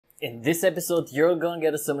In this episode, you're gonna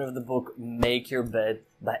get a summary of the book Make Your Bed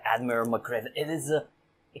by Admiral McRaven. It is an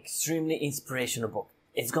extremely inspirational book.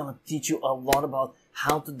 It's gonna teach you a lot about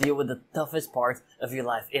how to deal with the toughest part of your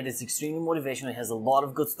life. It is extremely motivational, it has a lot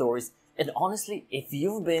of good stories, and honestly, if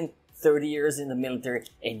you've been 30 years in the military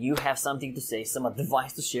and you have something to say, some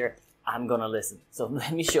advice to share, I'm gonna listen. So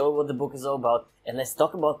let me show you what the book is all about, and let's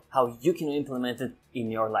talk about how you can implement it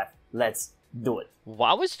in your life. Let's do it.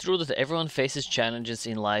 While it's true that everyone faces challenges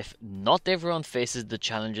in life, not everyone faces the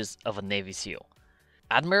challenges of a Navy SEAL.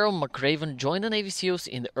 Admiral McRaven joined the Navy SEALs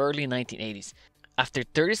in the early 1980s. After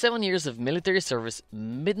 37 years of military service,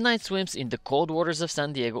 midnight swims in the cold waters of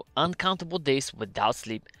San Diego, uncountable days without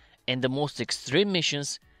sleep, and the most extreme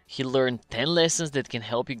missions, he learned 10 lessons that can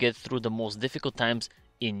help you get through the most difficult times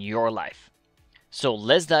in your life. So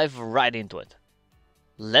let's dive right into it.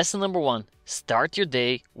 Lesson number 1. Start your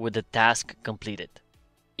day with a task completed.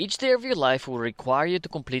 Each day of your life will require you to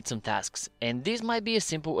complete some tasks, and these might be as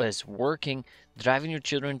simple as working, driving your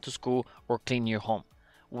children to school, or cleaning your home.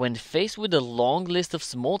 When faced with a long list of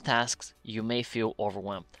small tasks, you may feel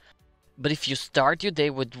overwhelmed. But if you start your day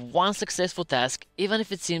with one successful task, even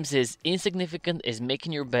if it seems as insignificant as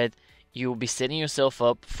making your bed, you will be setting yourself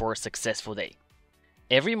up for a successful day.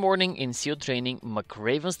 Every morning in SEAL training,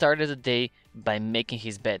 McRaven started the day by making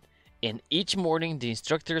his bed, and each morning the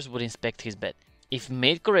instructors would inspect his bed. If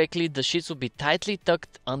made correctly, the sheets would be tightly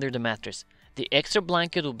tucked under the mattress. The extra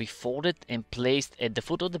blanket would be folded and placed at the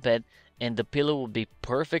foot of the bed, and the pillow would be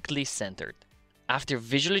perfectly centered. After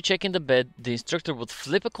visually checking the bed, the instructor would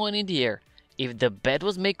flip a coin in the air. If the bed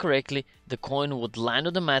was made correctly, the coin would land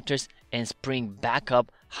on the mattress and spring back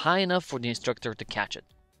up high enough for the instructor to catch it.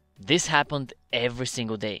 This happened every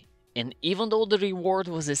single day, and even though the reward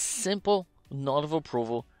was a simple nod of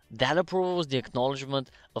approval, that approval was the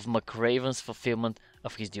acknowledgement of McRaven's fulfillment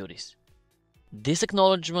of his duties. This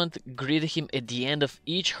acknowledgement greeted him at the end of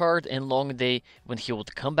each hard and long day when he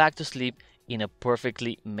would come back to sleep in a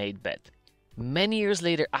perfectly made bed. Many years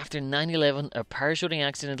later, after 9/11, a parachuting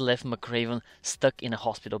accident left McRaven stuck in a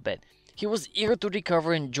hospital bed. He was eager to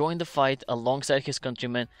recover and join the fight alongside his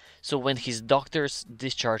countrymen, so when his doctors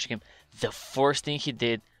discharged him, the first thing he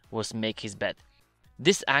did was make his bed.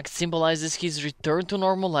 This act symbolizes his return to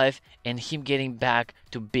normal life and him getting back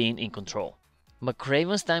to being in control.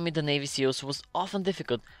 McRaven's time in the Navy SEALs was often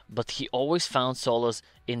difficult, but he always found solace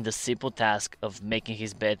in the simple task of making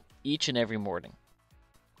his bed each and every morning.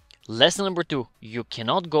 Lesson number 2. You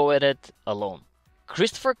cannot go at it alone.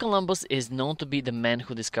 Christopher Columbus is known to be the man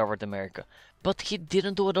who discovered America, but he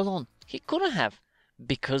didn't do it alone. He couldn't have,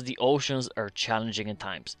 because the oceans are challenging at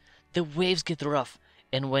times. The waves get rough,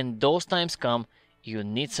 and when those times come, you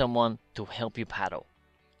need someone to help you paddle.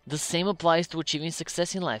 The same applies to achieving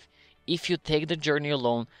success in life. If you take the journey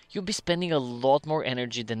alone, you'll be spending a lot more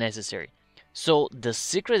energy than necessary. So the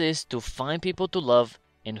secret is to find people to love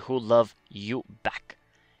and who love you back.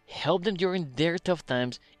 Help them during their tough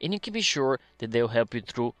times, and you can be sure that they'll help you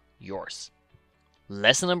through yours.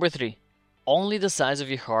 Lesson number 3. Only the size of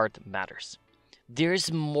your heart matters. There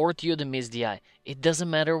is more to you than meets the eye. It doesn't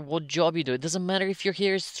matter what job you do. It doesn't matter if your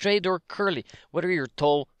hair is straight or curly, whether you're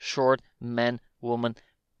tall, short, man, woman,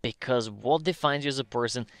 because what defines you as a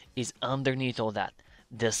person is underneath all that.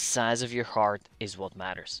 The size of your heart is what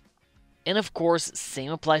matters. And of course,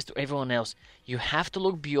 same applies to everyone else. You have to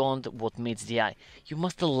look beyond what meets the eye. You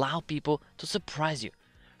must allow people to surprise you.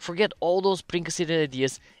 Forget all those preconceived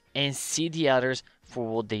ideas and see the others for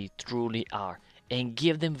what they truly are, and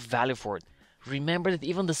give them value for it. Remember that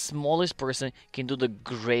even the smallest person can do the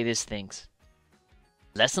greatest things.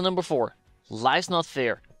 Lesson number 4. Life's not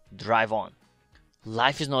fair. Drive on.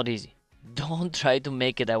 Life is not easy. Don't try to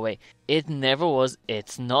make it that way. It never was,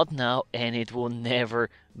 it's not now, and it will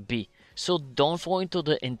never be. So don't fall into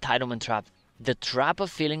the entitlement trap. The trap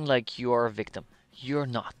of feeling like you are a victim. You're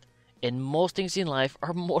not. And most things in life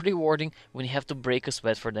are more rewarding when you have to break a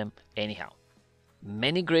sweat for them anyhow.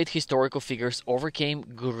 Many great historical figures overcame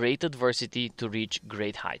great adversity to reach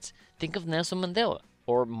great heights. Think of Nelson Mandela,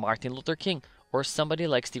 or Martin Luther King, or somebody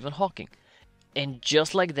like Stephen Hawking. And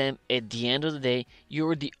just like them, at the end of the day,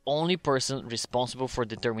 you're the only person responsible for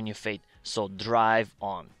determining your fate. So drive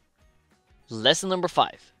on. Lesson number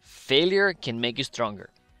 5. Failure can make you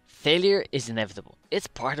stronger. Failure is inevitable. It's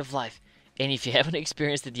part of life. And if you haven't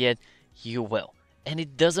experienced it yet, you will. And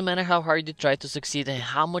it doesn't matter how hard you try to succeed and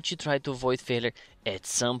how much you try to avoid failure, at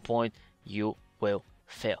some point you will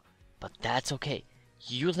fail. But that's okay.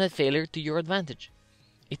 Use that failure to your advantage.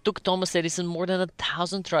 It took Thomas Edison more than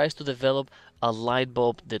 1,000 tries to develop a light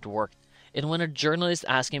bulb that worked. And when a journalist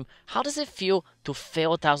asked him, "How does it feel to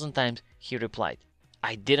fail 1,000 times?" he replied,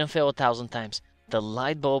 "I didn't fail 1,000 times. the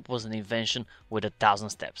light bulb was an invention with 1,000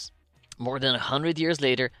 steps. More than 100 years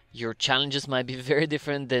later, your challenges might be very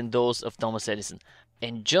different than those of Thomas Edison.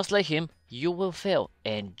 And just like him, you will fail.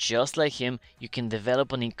 And just like him, you can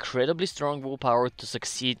develop an incredibly strong willpower to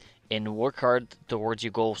succeed and work hard towards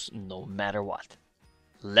your goals no matter what.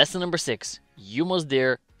 Lesson number 6. You must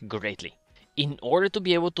dare greatly. In order to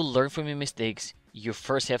be able to learn from your mistakes, you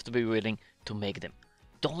first have to be willing to make them.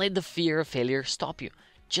 Don't let the fear of failure stop you.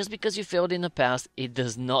 Just because you failed in the past, it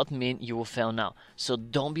does not mean you will fail now. So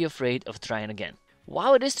don't be afraid of trying again.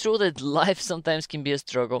 While it is true that life sometimes can be a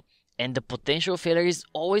struggle and the potential failure is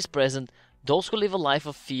always present, those who live a life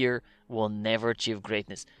of fear will never achieve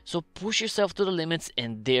greatness. So push yourself to the limits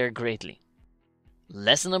and dare greatly.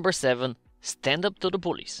 Lesson number 7. Stand up to the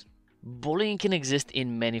bullies. Bullying can exist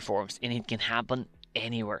in many forms and it can happen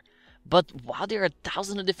anywhere. But while there are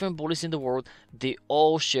thousands of different bullies in the world, they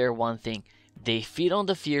all share one thing. They feed on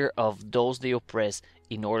the fear of those they oppress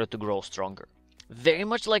in order to grow stronger. Very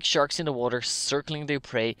much like sharks in the water circling their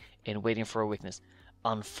prey and waiting for a weakness.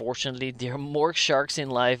 Unfortunately, there are more sharks in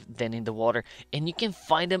life than in the water, and you can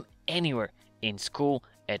find them anywhere, in school,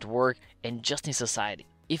 at work, and just in society.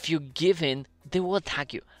 If you give in, they will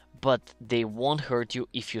attack you, but they won't hurt you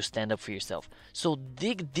if you stand up for yourself. So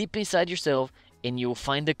dig deep inside yourself and you will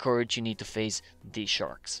find the courage you need to face these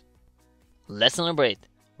sharks. Lesson number 8.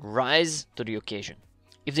 Rise to the occasion.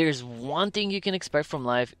 If there is one thing you can expect from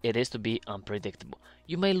life, it is to be unpredictable.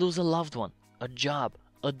 You may lose a loved one, a job,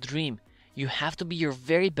 a dream. You have to be your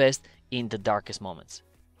very best in the darkest moments.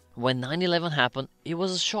 When 9/11 happened, it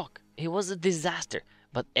was a shock. It was a disaster,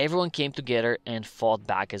 but everyone came together and fought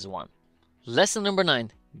back as one. Lesson number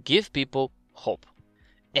 9. Give people hope.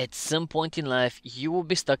 At some point in life, you will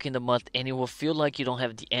be stuck in the mud and it will feel like you don't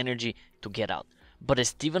have the energy to get out. But as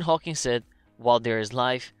Stephen Hawking said, while there is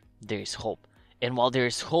life, there is hope. And while there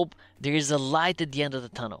is hope, there is a light at the end of the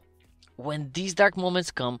tunnel. When these dark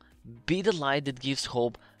moments come, be the light that gives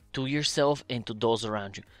hope to yourself and to those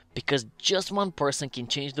around you. Because just one person can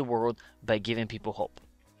change the world by giving people hope.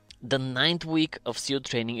 The 9th week of SEAL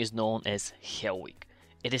training is known as Hell Week.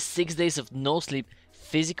 It is 6 days of no sleep,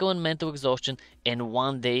 physical and mental exhaustion, and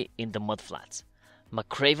 1 day in the mud flats.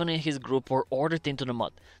 McRaven and his group were ordered into the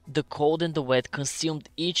mud. The cold and the wet consumed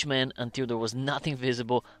each man until there was nothing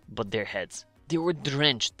visible but their heads. They were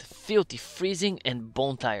drenched, filthy, freezing, and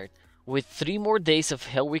bone-tired. With 3 more days of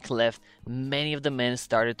Hell Week left, many of the men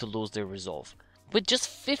started to lose their resolve. With just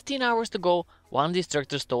 15 hours to go, one of the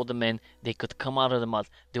instructors told the men they could come out of the mud.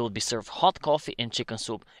 They would be served hot coffee and chicken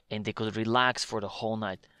soup, and they could relax for the whole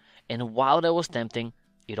night. And while that was tempting,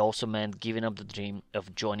 it also meant giving up the dream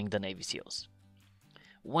of joining the Navy SEALs.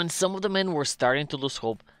 When some of the men were starting to lose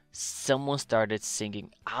hope, someone started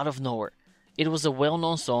singing out of nowhere. It was a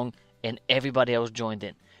well-known song and everybody else joined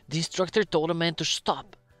in. The instructor told the men to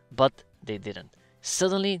stop, but they didn't.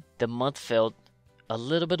 Suddenly, the mud felt a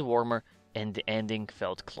little bit warmer and the ending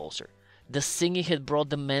felt closer. The singing had brought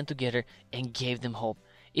the men together and gave them hope.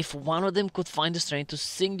 If one of them could find the strength to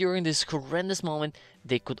sing during this horrendous moment,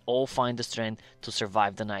 they could all find the strength to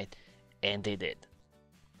survive the night. And they did.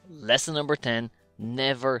 Lesson number 10.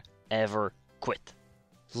 Never ever quit.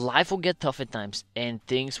 Life will get tough at times and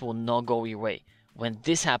things will not go your way. When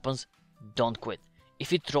this happens, don't quit.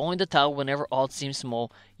 If you throw in the towel whenever odds seem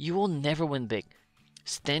small, you will never win big.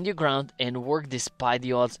 Stand your ground and work despite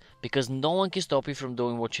the odds, because no one can stop you from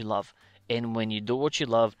doing what you love. And when you do what you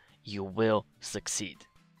love, you will succeed.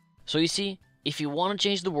 So you see, if you want to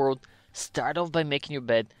change the world, start off by making your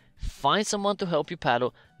bed, find someone to help you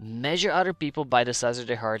paddle, measure other people by the size of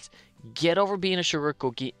their hearts, get over being a sugar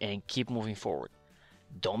cookie, and keep moving forward.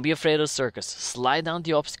 Don't be afraid of the circus. Slide down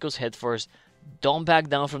the obstacles head first. Don't back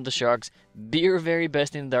down from the sharks. Be your very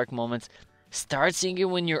best in dark moments. Start singing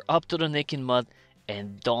when you're up to the neck in mud.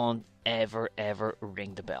 And don't ever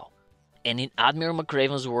ring the bell. And in Admiral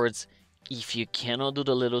McRaven's words, if you cannot do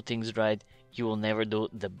the little things right, you will never do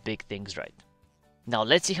the big things right. Now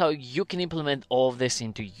let's see how you can implement all of this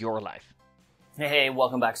into your life. Hey,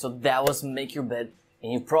 welcome back. So that was Make Your Bed.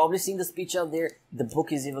 And you've probably seen the speech out there. The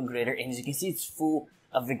book is even greater. And as you can see, it's full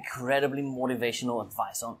of incredibly motivational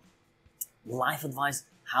advice on life advice,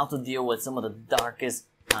 how to deal with some of the darkest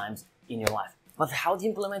times in your life. But how do you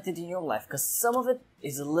implement it in your life? Because some of it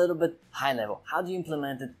is a little bit high level. How do you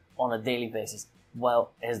implement it on a daily basis?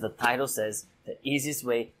 Well, as the title says, the easiest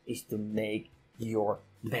way is to make your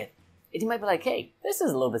bed. And you might be like, hey, this is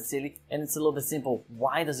a little bit silly and it's a little bit simple.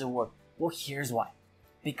 Why does it work? Well, here's why.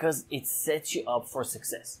 Because it sets you up for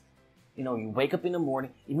success. You know, you wake up in the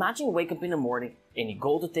morning. Imagine you wake up in the morning and you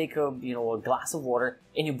go to take a glass of water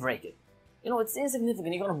and you break it. You know, it's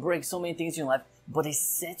insignificant. You're going to break so many things in your life. but it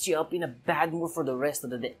sets you up in a bad mood for the rest of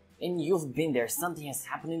the day. And you've been there. Something has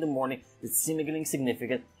happened in the morning that's seemingly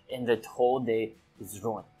insignificant, and that whole day is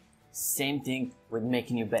ruined. Same thing with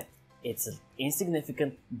making your bed. It's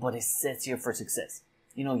insignificant, but it sets you up for success.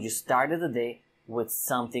 You know, you started the day with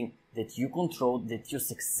something that you controlled, that you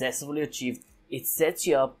successfully achieved. It sets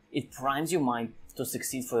you up, it primes your mind to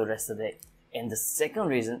succeed for the rest of the day. And the second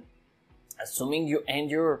reason, assuming you end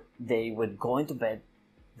your day with going to bed,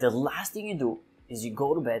 the last thing you do is you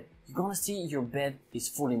go to bed, you're gonna see your bed is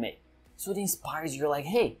fully made. So it inspires you. You're like,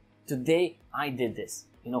 hey, today I did this.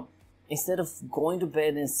 You know, instead of going to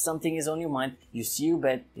bed and something is on your mind, you see your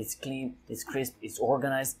bed, it's clean, it's crisp, it's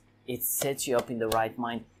organized. It sets you up in the right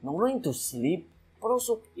mind, not only to sleep, but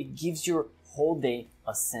also it gives your whole day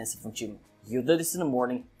a sense of achievement. You do this in the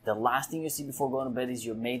morning, the last thing you see before going to bed is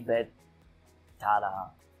your made bed. Ta-da!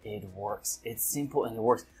 It works. It's simple and it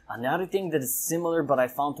works. Another thing that is similar but I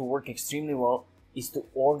found to work extremely well is to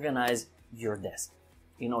organize your desk.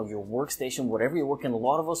 You know, your workstation, whatever you work in. A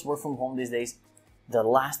lot of us work from home these days. The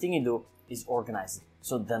last thing you do is organize it.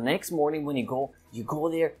 So the next morning when you go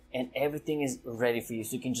there and everything is ready for you,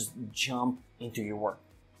 so you can just jump into your work.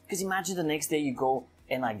 Because imagine the next day you go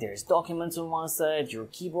and like there's documents on one side, your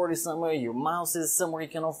keyboard is somewhere, your mouse is somewhere you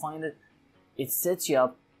cannot find it. It sets you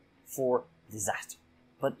up for disaster.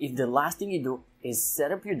 But if the last thing you do is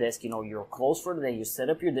set up your desk, you know, you're closed for the day, you set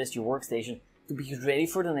up your desk, your workstation to be ready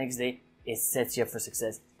for the next day, it sets you up for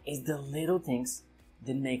success. It's the little things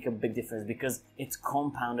that make a big difference because it's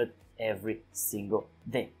compounded every single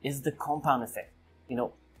day. It's the compound effect. You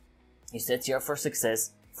know, it sets you up for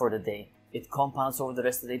success for the day. It compounds over the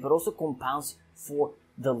rest of the day, but also compounds for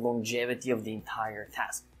the longevity of the entire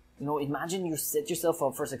task. You know, imagine you set yourself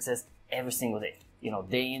up for success every single day. You know,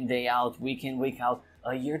 day in, day out, week in, week out.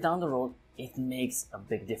 A year down the road, it makes a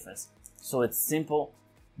big difference. So it's simple,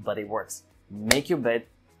 but it works. Make your bed.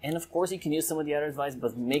 And of course, you can use some of the other advice,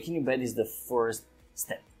 but making your bed is the first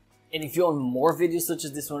step. And if you want more videos such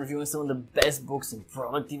as this one, reviewing some of the best books in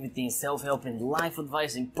productivity, in self-help, in life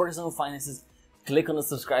advice, in personal finances, click on the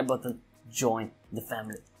subscribe button, join the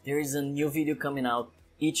family. There is a new video coming out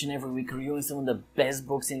each and every week reviewing some of the best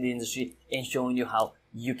books in the industry and showing you how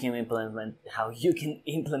you can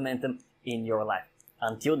implement them in your life.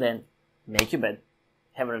 Until then, make your bed,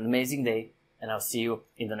 have an amazing day, and I'll see you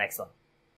in the next one.